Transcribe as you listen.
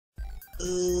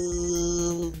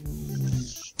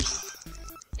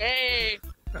Hey!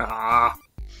 Ah.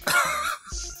 I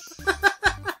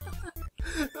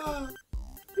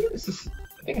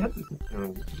think I had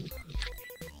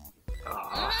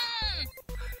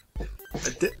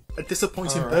A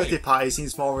disappointing Alright. birthday party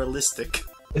seems more realistic.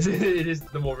 It is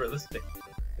the more realistic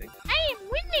thing. I am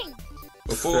winning!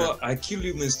 Before I kill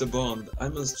you, Mr. Bond, I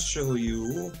must show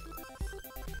you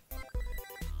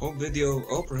home video of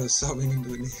Oprah sobbing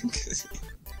into an ink.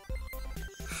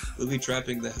 We'll be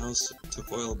trapping the house to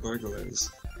foil burglars.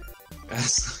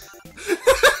 As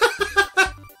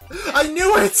I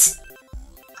knew it!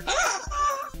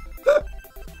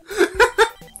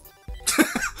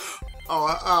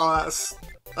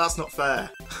 That's not fair.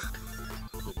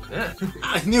 Yeah.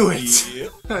 I knew it!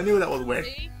 Yep. I knew that would win.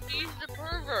 See? He's the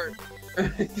pervert.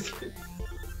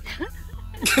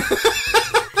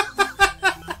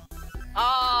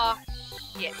 Oh,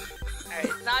 shit. Alright,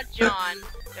 it's not John.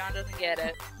 John doesn't get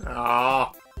it.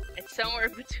 Ah. It's somewhere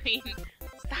between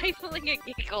stifling a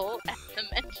giggle at the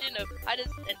mention of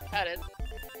Puttis and Tuttis,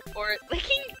 or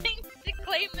licking things to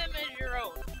claim them as your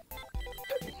own.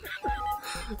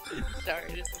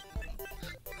 Sorry.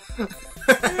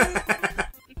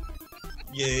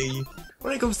 Yay.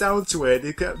 When it comes down to it,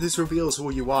 this reveals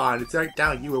who you are, and it's like,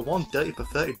 down, you were one dirty,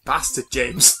 pathetic bastard,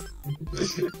 James.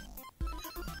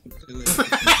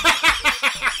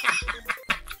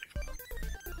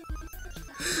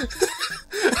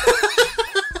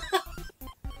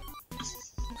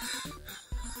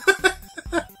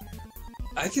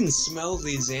 I can smell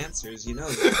these answers, you know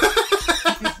that.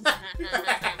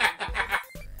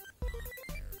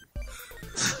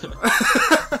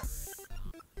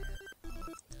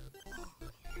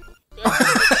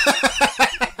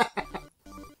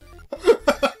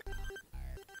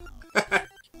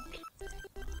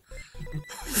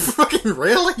 Fucking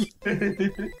really?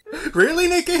 Really,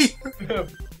 Nikki?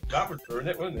 That would ruin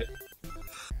it, wouldn't it?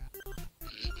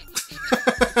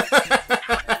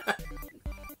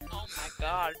 Oh my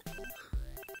god.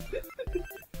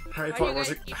 Harry Why Potter, do you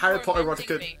guys keep Harry Potter tormenting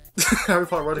erotica. me? Harry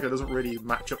Potter erotica doesn't really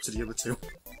match up to the other two.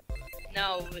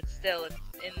 No, but still, it's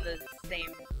in the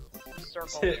same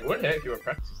circle. It wouldn't hurt if you were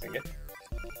practicing it.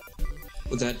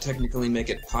 Would that technically make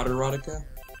it Potterotica?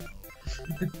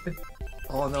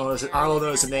 All I know is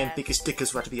the name Biggest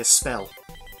Dickers had to be a spell.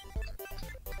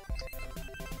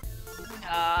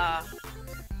 Ah,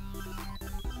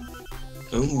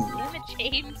 Ooh. damn it,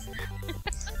 James.